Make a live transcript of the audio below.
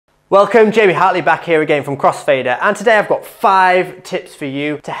Welcome, Jamie Hartley back here again from Crossfader, and today I've got 5 tips for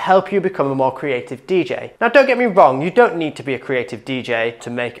you to help you become a more creative DJ. Now don't get me wrong, you don't need to be a creative DJ to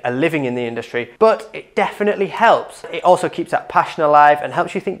make a living in the industry, but it definitely helps. It also keeps that passion alive and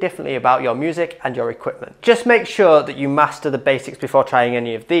helps you think differently about your music and your equipment. Just make sure that you master the basics before trying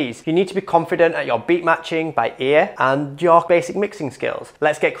any of these. You need to be confident at your beat matching by ear and your basic mixing skills.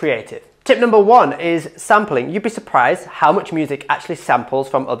 Let's get creative. Tip number 1 is sampling. You'd be surprised how much music actually samples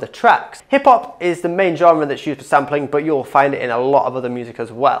from other tracks. Hip-hop is the main genre that's used for sampling, but you'll find it in a lot of other music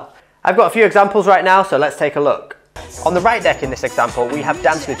as well. I've got a few examples right now, so let's take a look. On the right deck in this example, we have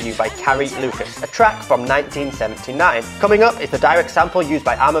Dance With You by Carrie Lucas, a track from 1979. Coming up is the direct sample used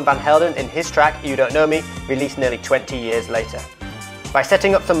by Armand van Helden in his track You Don't Know Me, released nearly 20 years later. By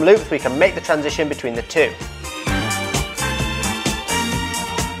setting up some loops, we can make the transition between the two.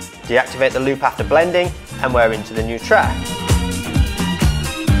 Deactivate the loop after blending, and we're into the new track.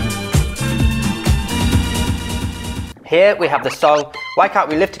 Here we have the song Why Can't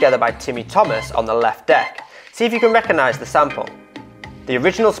We Live Together by Timmy Thomas on the left deck. See if you can recognise the sample. The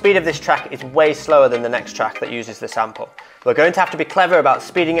original speed of this track is way slower than the next track that uses the sample. We're going to have to be clever about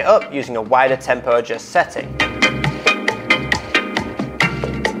speeding it up using a wider tempo adjust setting.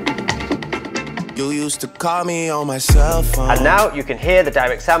 You used to call me on my cell phone. And now you can hear the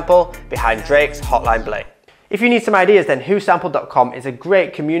direct sample behind Drake's Hotline Bling. If you need some ideas, then whosampled.com is a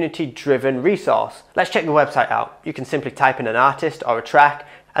great community-driven resource. Let's check the website out. You can simply type in an artist or a track,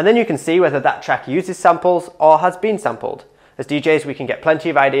 and then you can see whether that track uses samples or has been sampled. As DJs, we can get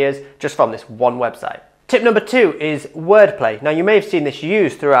plenty of ideas just from this one website. Tip number 2 is Wordplay. Now you may have seen this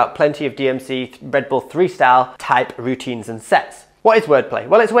used throughout plenty of DMC Red Bull 3 style type routines and sets. What is wordplay?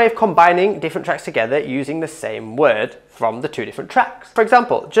 Well, it's a way of combining different tracks together using the same word from the 2 different tracks. For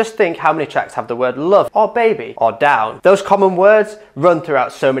example, just think how many tracks have the word love or baby or down. Those common words run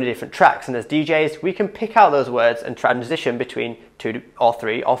throughout so many different tracks, and as DJs we can pick out those words and transition between 2 or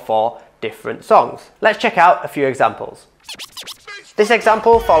 3 or 4 different songs. Let's check out a few examples. This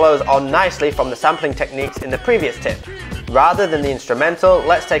example follows on nicely from the sampling techniques in the previous tip. Rather than the instrumental,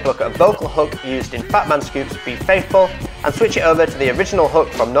 let's take a look at a vocal hook used in Fat Man Scoop's Be Faithful and switch it over to the original hook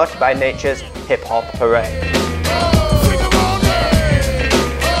from Naughty by Nature's Hip Hop Hooray.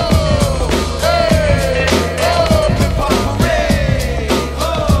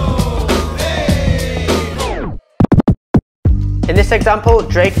 In this example,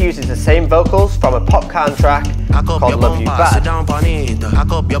 Drake uses the same vocals from a Popcorn track called Love You Bad.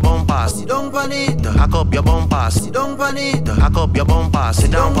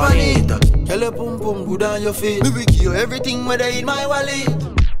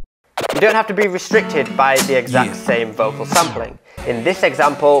 You don't have to be restricted by the exact same vocal sampling. In this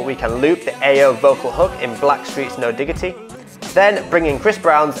example, we can loop the Ayo vocal hook in Blackstreet's No Diggity, then bring in Chris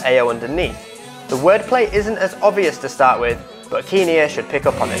Brown's Ayo underneath. The wordplay isn't as obvious to start with, but a keen ear should pick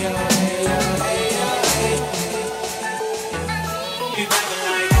up on it.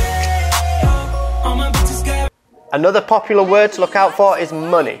 Another popular word to look out for is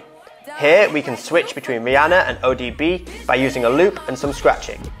money. Here we can switch between Rihanna and ODB by using a loop and some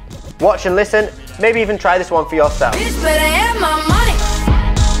scratching. Watch and listen, maybe even try this one for yourself. Bitch better have my money.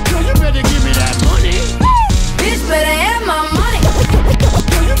 Girl, you better give me that money. Bitch better have my money.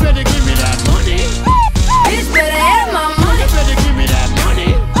 Girl, you better give me that money. Bitch better have my money. You better give me that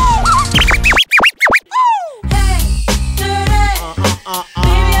money. Baby,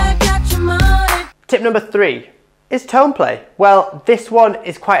 I got your money. Tip number 3 is tone play. Well, this one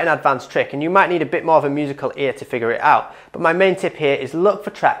is quite an advanced trick and you might need a bit more of a musical ear to figure it out, but my main tip here is look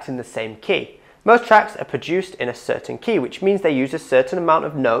for tracks in the same key. Most tracks are produced in a certain key, which means they use a certain amount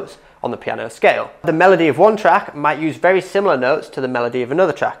of notes on the piano scale. The melody of one track might use very similar notes to the melody of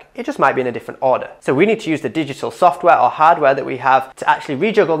another track. It just might be in a different order. So we need to use the digital software or hardware that we have to actually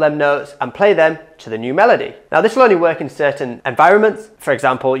rejuggle them notes and play them to the new melody. Now this will only work in certain environments. For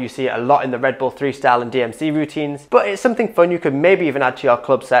example, you see it a lot in the Red Bull 3 style and DMC routines, but it's something fun you could maybe even add to your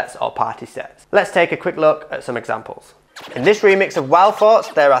club sets or party sets. Let's take a quick look at some examples. In this remix of Wild Thoughts,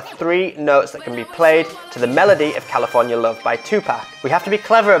 there are 3 notes that can be played to the melody of California Love by Tupac. We have to be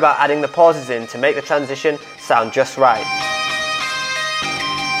clever about adding the pauses in to make the transition sound just right.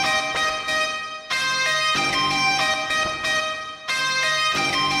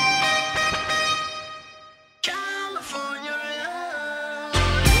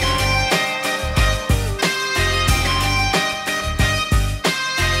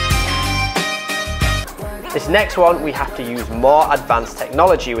 This next one, we have to use more advanced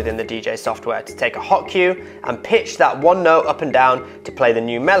technology within the DJ software to take a hot cue and pitch that one note up and down to play the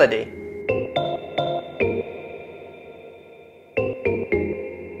new melody.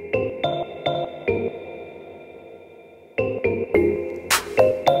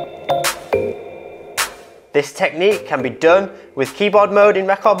 This technique can be done with keyboard mode in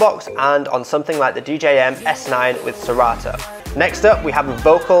Rekordbox and on something like the DJM S9 with Serato. Next up, we have a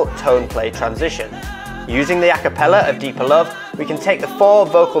vocal tone play transition. Using the acapella of Deeper Love, we can take the 4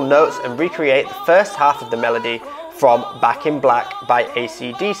 vocal notes and recreate the first half of the melody from Back in Black by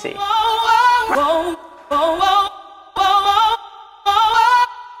AC/DC.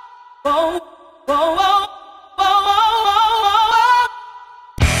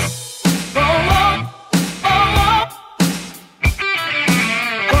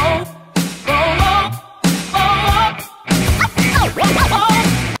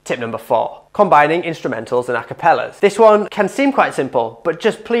 Tip number 4, combining instrumentals and acapellas. This one can seem quite simple, but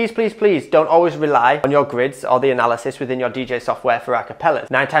just please don't always rely on your grids or the analysis within your DJ software for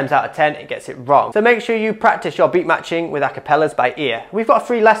acapellas. 9 times out of 10 it gets it wrong. So make sure you practice your beat matching with acapellas by ear. We've got a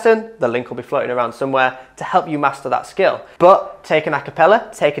free lesson, the link will be floating around somewhere, to help you master that skill. But take an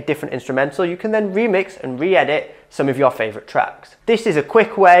acapella, take a different instrumental, you can then remix and re-edit some of your favourite tracks. This is a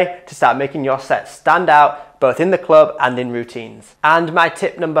quick way to start making your set stand out both in the club and in routines. And my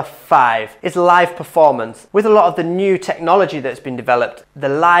tip number 5 is live performance. With a lot of the new technology that's been developed, the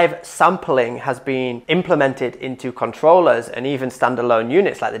live sampling has been implemented into controllers and even standalone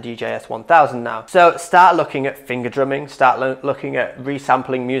units like the DJS 1000 now. So start looking at finger drumming, start looking at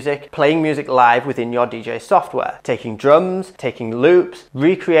resampling music, playing music live within your DJ software, taking drums, taking loops,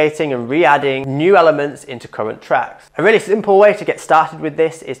 recreating and re-adding new elements into current tracks. A really simple way to get started with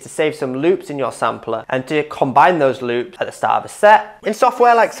this is to save some loops in your sampler and to combine those loops at the start of a set. In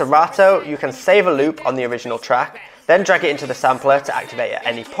software like Serato, you can save a loop on the original track, then drag it into the sampler to activate at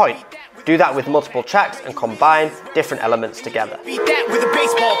any point. Do that with multiple tracks and combine different elements together. Beat that with a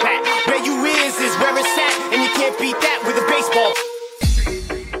baseball bat. Where you is where it's at, and you can't beat that with a baseball.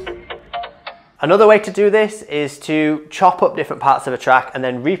 Another way to do this is to chop up different parts of a track and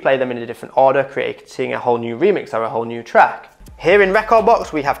then replay them in a different order, creating a whole new remix or a whole new track. Here in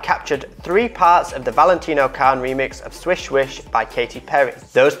Rekordbox, we have captured 3 parts of the Valentino Khan remix of Swish Swish by Katy Perry.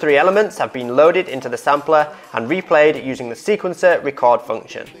 Those 3 elements have been loaded into the sampler and replayed using the sequencer record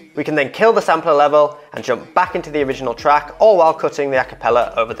function. We can then kill the sampler level and jump back into the original track, all while cutting the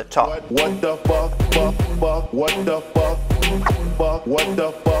acapella over the top. What the fuck, what the fuck, what the fuck, what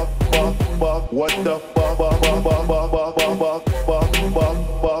the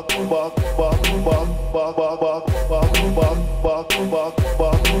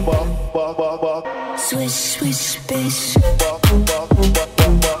Swish, swish, bish.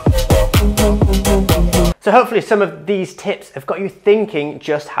 So hopefully some of these tips have got you thinking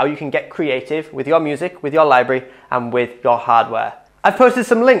just how you can get creative with your music, with your library, and with your hardware. I've posted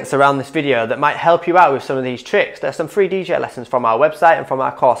some links around this video that might help you out with some of these tricks. There's some free DJ lessons from our website and from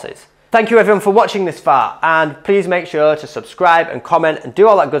our courses. Thank you everyone for watching this far, and please make sure to subscribe and comment and do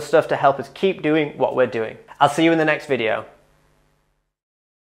all that good stuff to help us keep doing what we're doing. I'll see you in the next video.